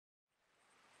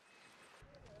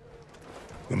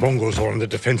The Mongols are on the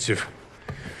defensive.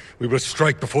 We will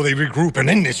strike before they regroup and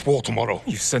end this war tomorrow.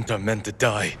 You sent our men to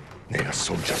die. They are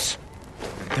soldiers.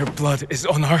 Their blood is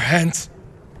on our hands.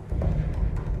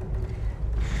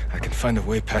 I can find a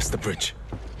way past the bridge.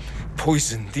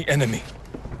 Poison the enemy.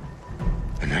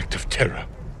 An act of terror.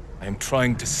 I am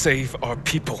trying to save our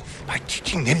people. By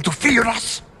teaching them to fear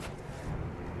us.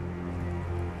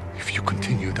 If you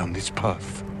continue down this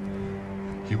path,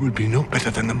 you will be no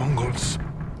better than the Mongols.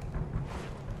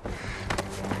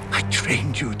 I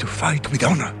trained you to fight with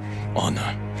honor.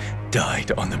 Honor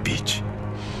died on the beach.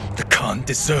 The Khan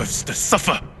deserves to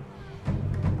suffer.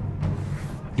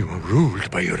 You are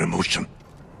ruled by your emotion.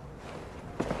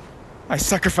 I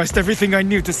sacrificed everything I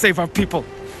knew to save our people.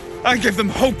 I gave them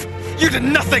hope. You did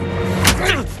nothing!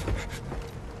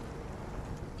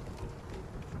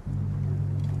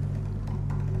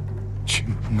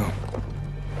 Jin. No.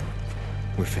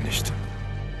 We're finished.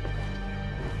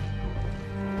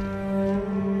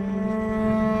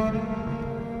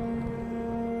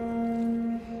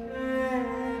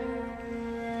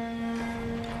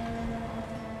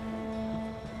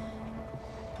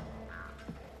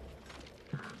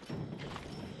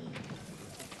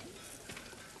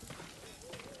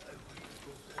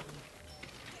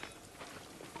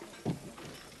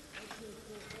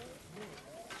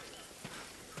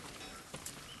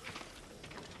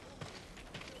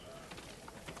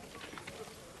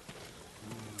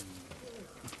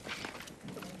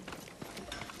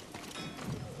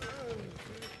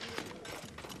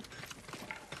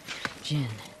 Jin.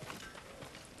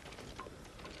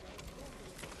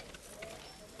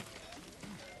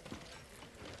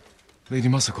 Lady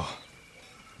Masako,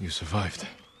 you survived.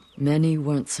 Many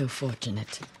weren't so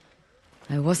fortunate.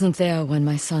 I wasn't there when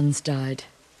my sons died,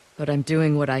 but I'm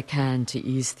doing what I can to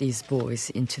ease these boys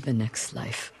into the next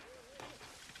life.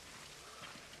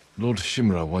 Lord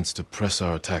Shimura wants to press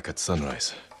our attack at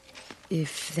sunrise.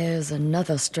 If there's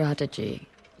another strategy,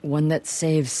 one that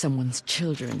saves someone's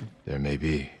children, There may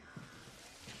be.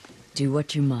 do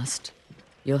what you must.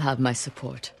 You'll have my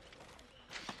support.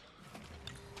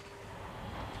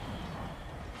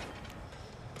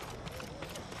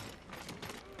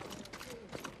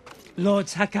 Lord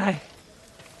Sakai.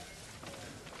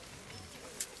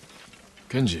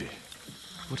 Kenji,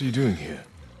 what are you doing here?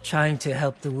 Trying to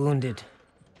help the wounded.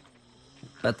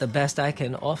 But the best I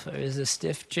can offer is a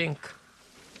stiff drink.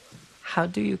 How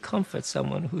do you comfort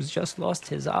someone who's just lost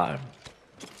his arm?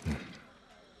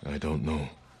 I don't know.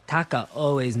 Taka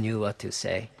always knew what to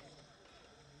say.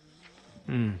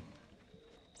 I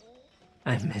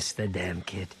miss the damn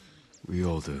kid. We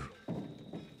all do.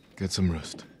 Get some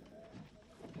rest.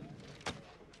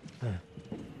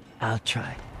 I'll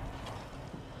try.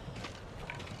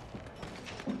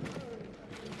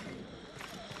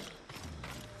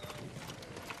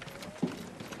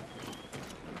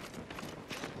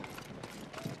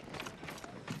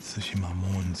 Tsushima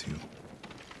mourns you.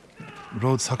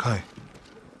 Lord Sakai.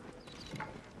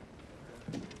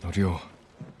 Norio,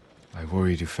 I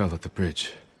worried you fell at the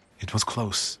bridge. It was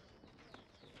close.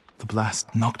 The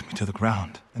blast knocked me to the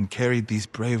ground and carried these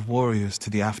brave warriors to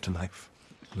the afterlife.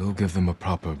 We'll give them a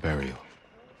proper burial.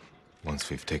 Once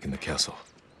we've taken the castle.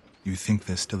 You think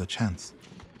there's still a chance?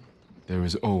 There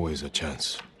is always a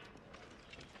chance.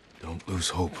 Don't lose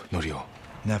hope, Norio.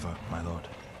 Never, my lord.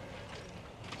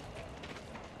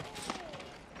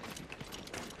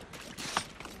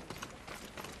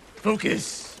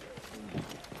 Focus.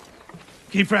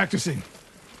 Keep practicing.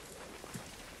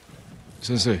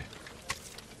 Sensei,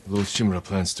 Lord Shimura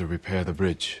plans to repair the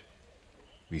bridge.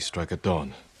 We strike at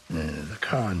dawn. The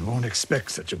Khan won't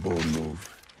expect such a bold move.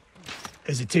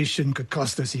 Hesitation could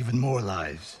cost us even more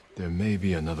lives. There may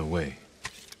be another way.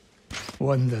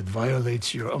 One that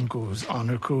violates your uncle's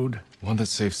honor code. One that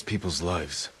saves people's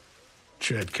lives.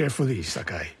 Tread carefully,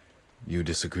 Sakai. You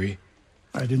disagree?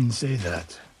 I didn't say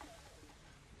that.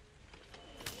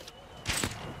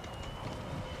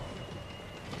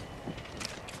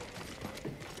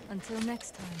 Until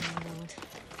next time, my lord.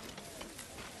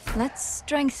 Let's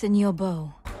strengthen your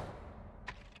bow.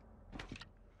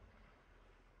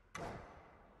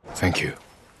 Thank you.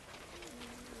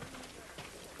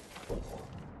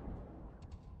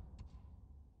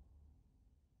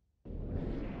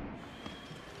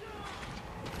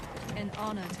 An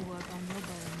honor to work on your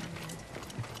bow, my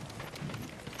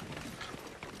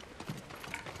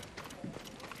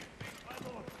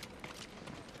lord.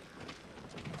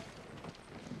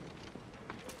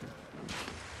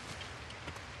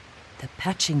 They're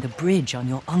patching the bridge on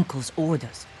your uncle's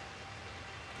orders.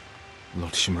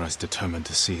 Lord Shimura is determined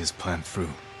to see his plan through,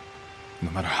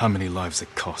 no matter how many lives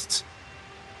it costs.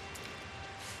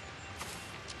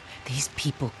 These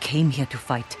people came here to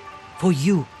fight. For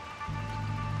you.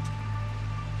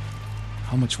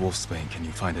 How much wolfsbane can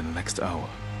you find in the next hour?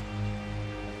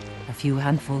 A few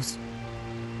handfuls.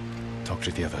 Talk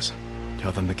to the others.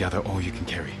 Tell them to gather all you can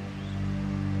carry.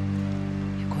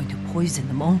 You're going to poison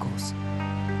the Mongols.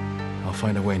 I'll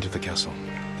find a way into the castle,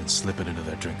 then slip it into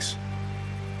their drinks.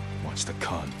 Watch the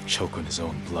Khan choke on his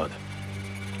own blood.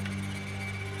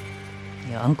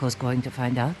 Your uncle's going to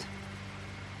find out.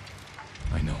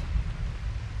 I know.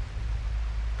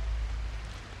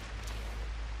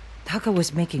 Taka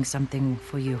was making something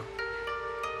for you.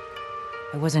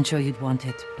 I wasn't sure you'd want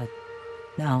it, but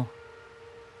now,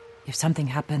 if something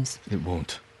happens, It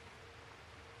won't.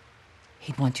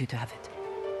 he'd want you to have it.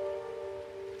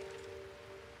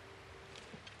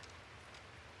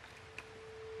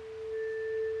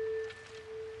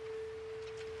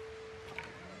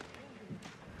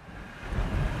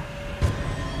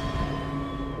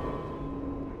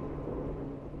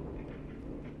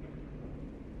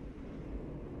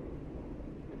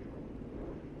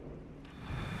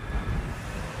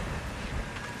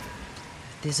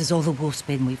 This is all the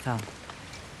wolfsbane we found.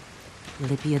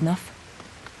 Will it be enough?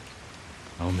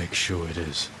 I'll make sure it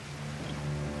is.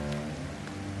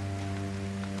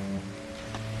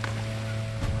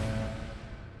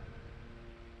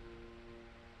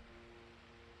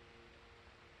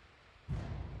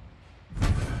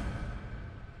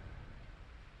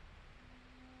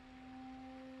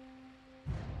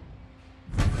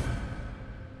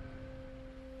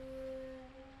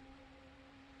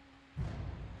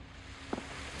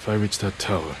 If I reach that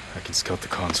tower, I can scout the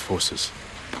Khan's forces.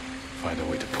 Find a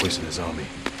way to poison his army.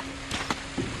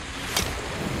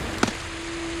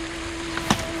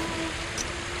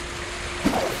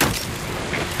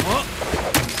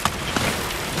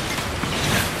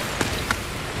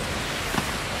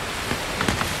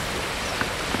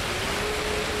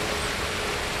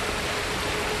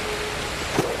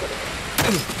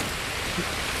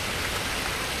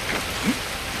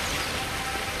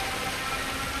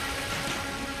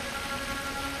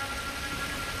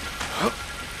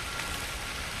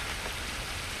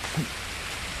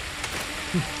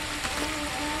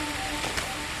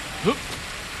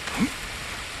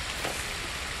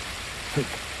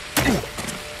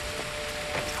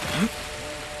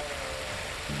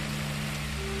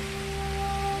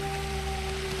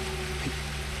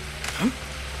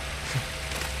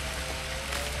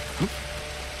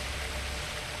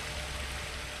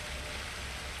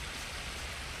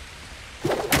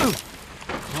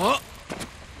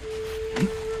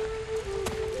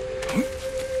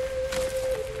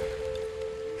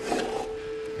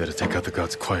 Better take out the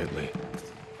guards quietly.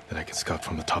 Then I can scout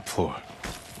from the top floor.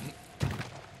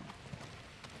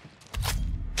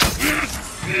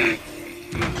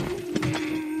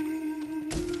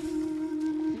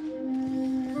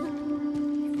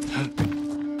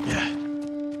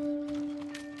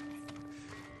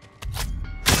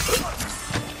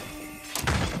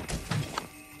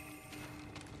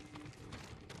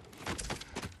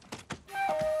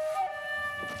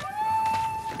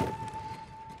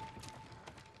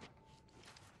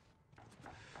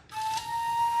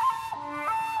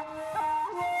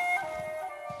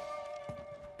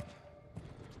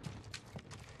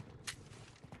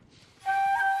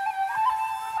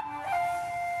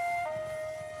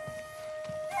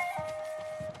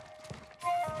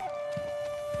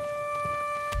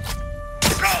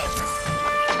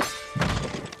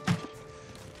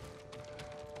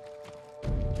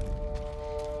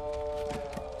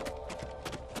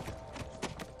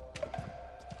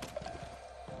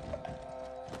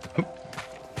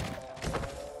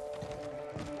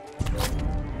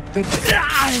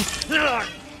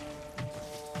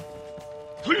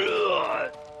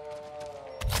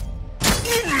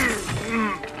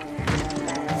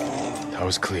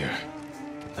 Tower's clear.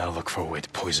 Now look for a way to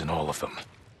poison all of them.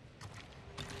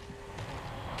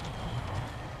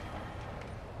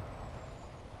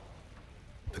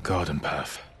 The garden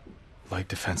path. Light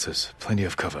defenses, plenty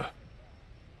of cover.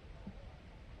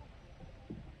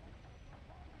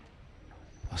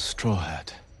 A straw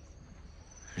hat.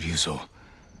 Ryuzo.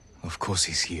 Of course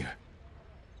he's here.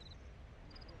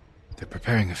 They're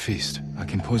preparing a feast. I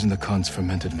can poison the Khan's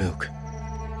fermented milk.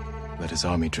 Let his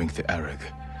army drink the arag,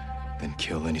 then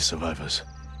kill any survivors.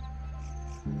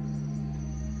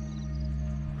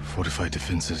 Fortified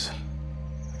defenses.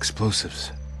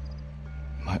 Explosives.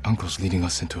 My uncle's leading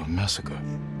us into a massacre.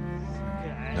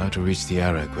 Now to reach the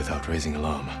arag without raising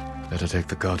alarm. Better take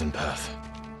the garden path.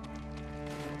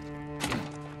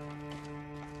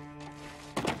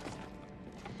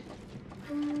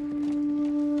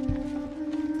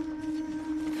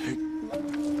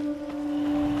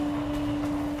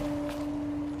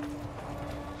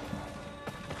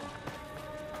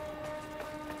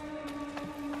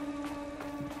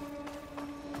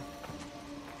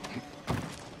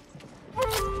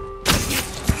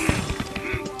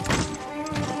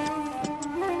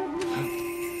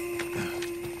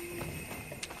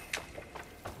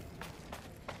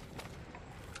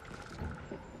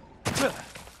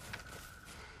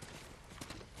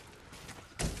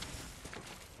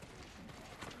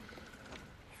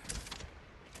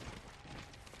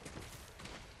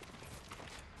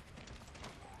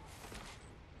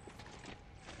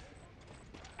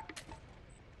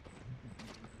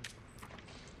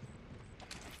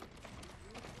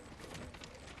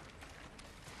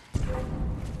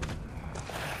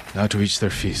 Now to reach their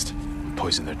feast and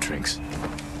poison their drinks.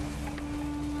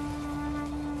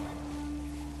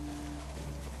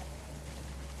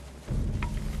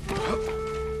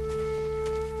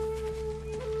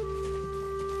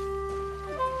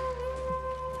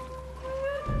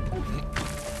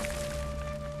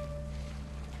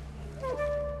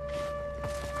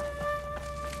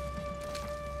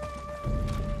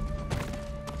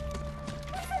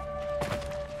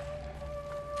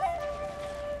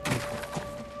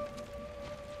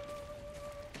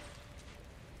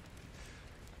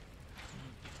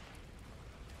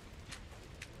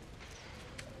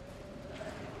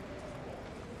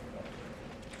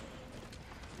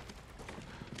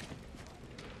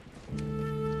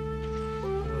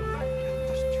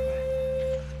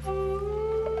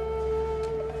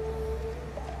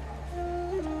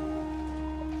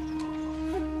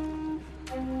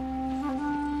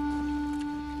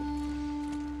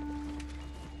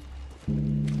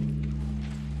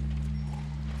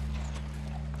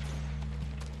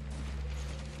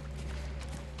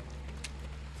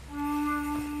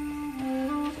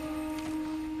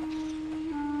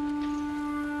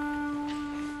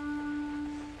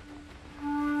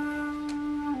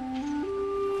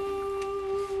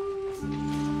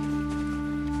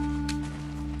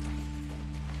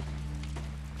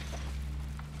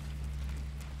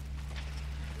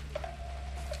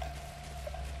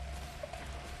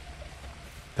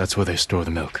 That's where they store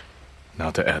the milk. Now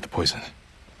to add the poison.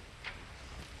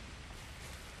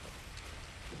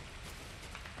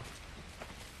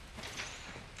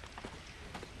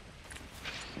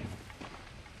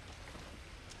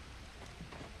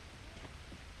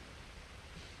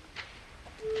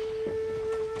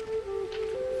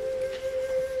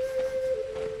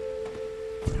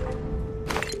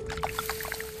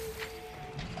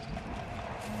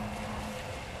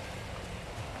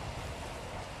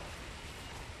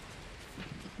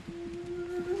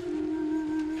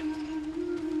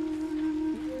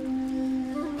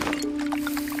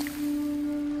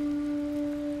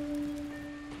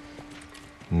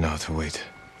 Now to wait.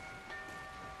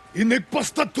 이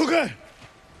넥바스타 토가!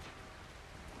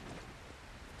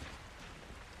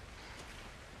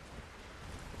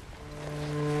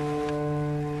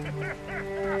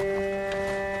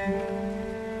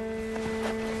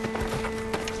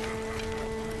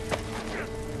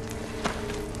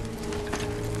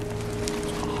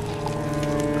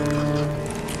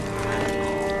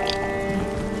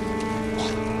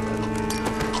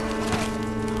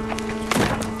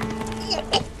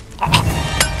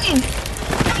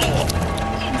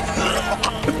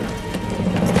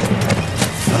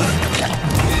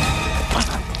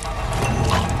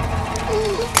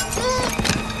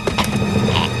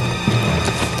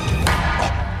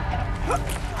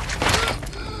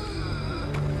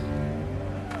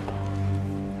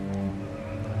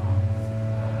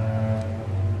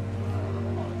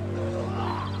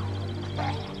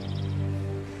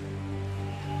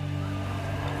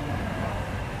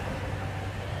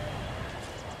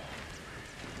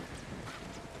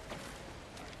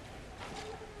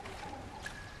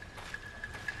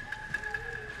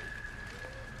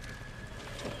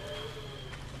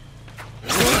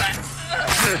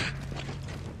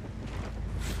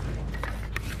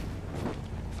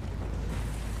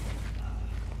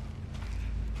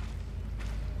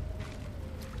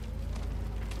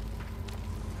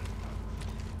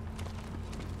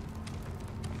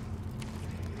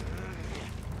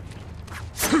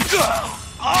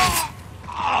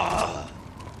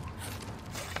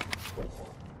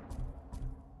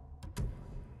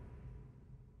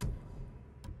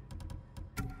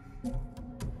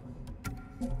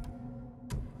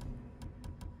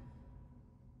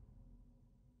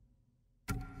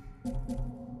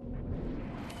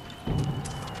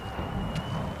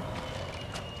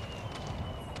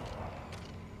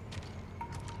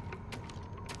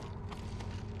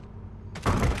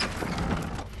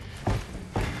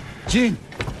 Jin!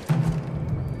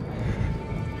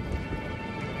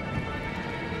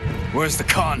 Where's the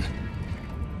Khan?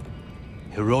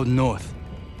 He rode north.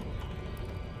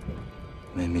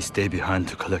 Made me stay behind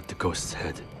to collect the ghost's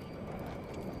head.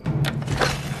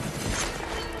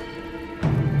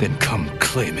 Then come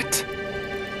claim it.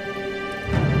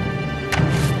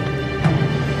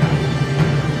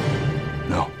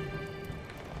 No.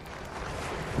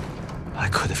 I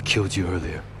could have killed you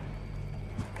earlier.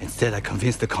 Instead, I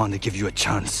convinced the Khan to give you a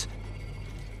chance.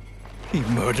 He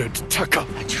murdered Taka.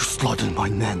 And you slaughtered my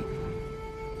men.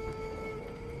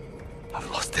 I've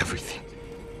lost everything.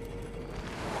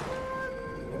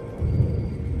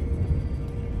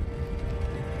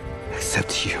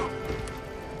 Except you.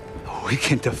 We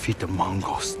can defeat the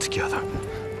Mongols together.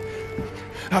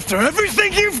 After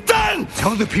everything you've done!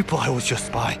 Tell the people I was your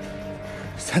spy.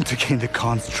 Sent to gain the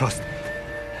Khan's trust.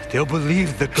 They'll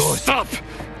believe the ghost. Stop!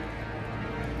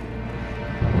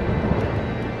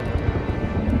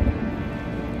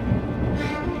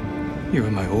 You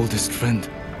are my oldest friend,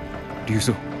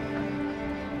 Ryuzo.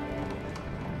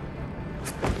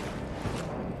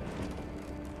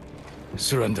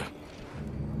 Surrender.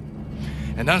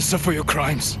 And answer for your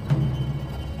crimes.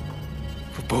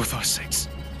 For both our sakes.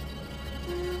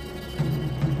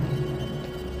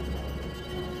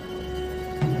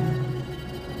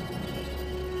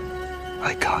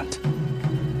 I can't.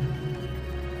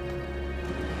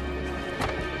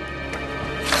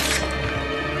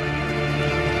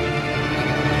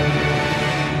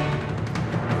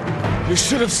 You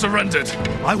should have surrendered.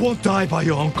 I won't die by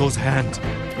your uncle's hand.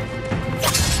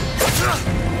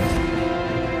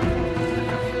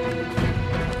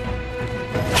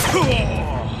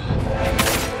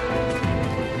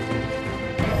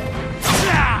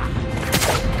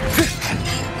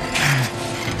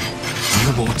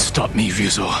 You won't stop me,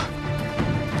 Ryuzo.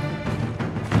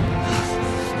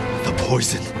 The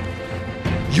poison.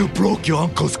 You broke your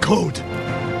uncle's code.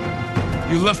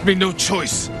 You left me no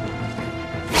choice.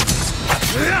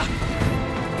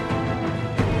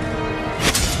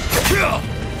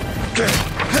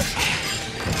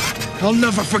 I'll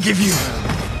never forgive you.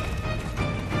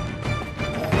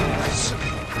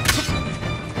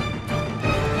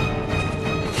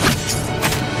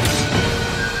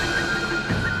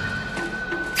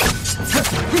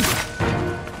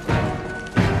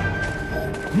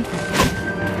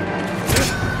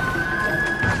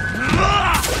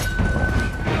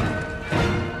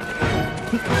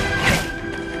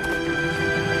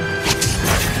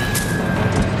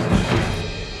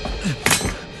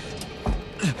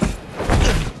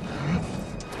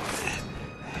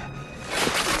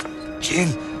 Jin.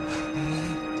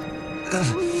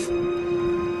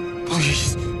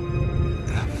 Please.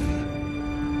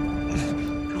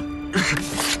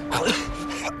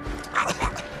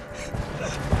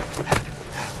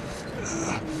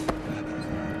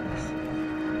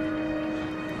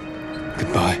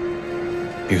 Goodbye,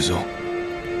 Ryuzo.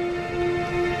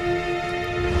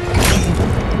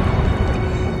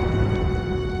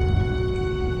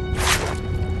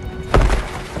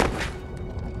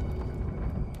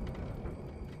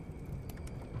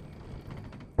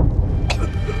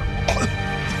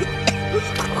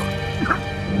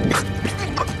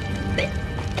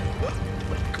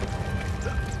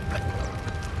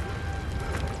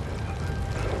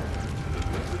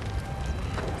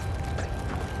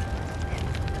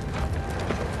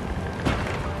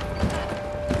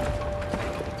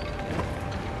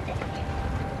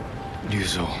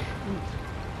 Ryuzo.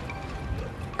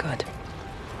 Good.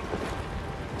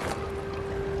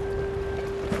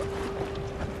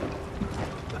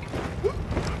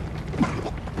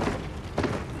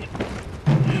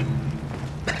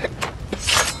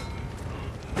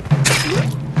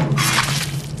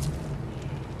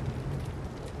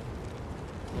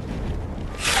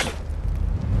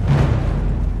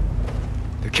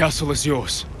 The castle is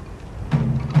yours.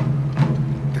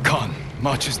 The Khan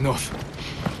marches north.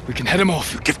 We can head him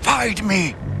off. You defied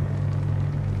me!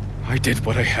 I did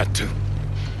what I had to.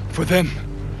 For them.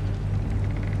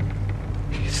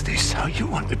 Is this how you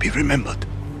want to be remembered?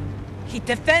 He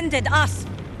defended us.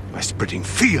 By spreading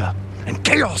fear and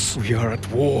chaos? We are at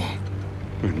war.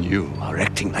 And you are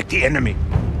acting like the enemy.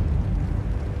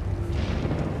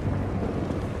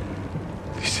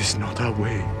 This is not our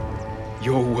way.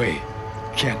 Your way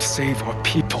can't save our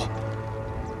people.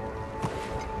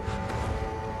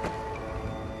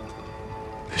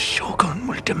 The Shogun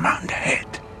will demand a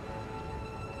head.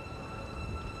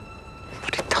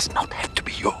 But it does not have to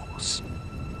be yours.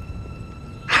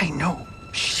 I know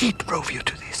she drove you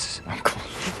to this. Uncle.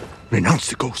 Renounce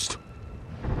the ghost.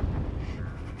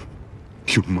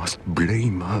 You must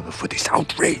blame her for this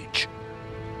outrage.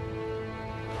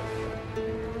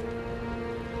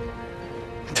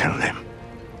 Tell them.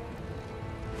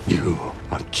 You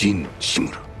are Jin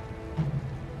Shimura.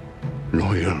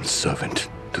 Loyal servant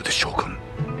to the Shogun.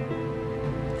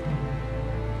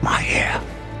 My heir.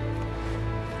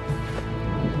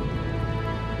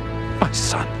 My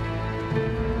son.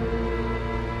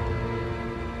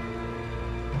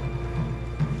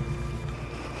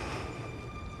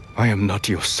 I am not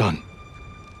your son.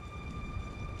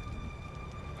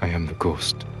 I am the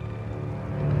ghost.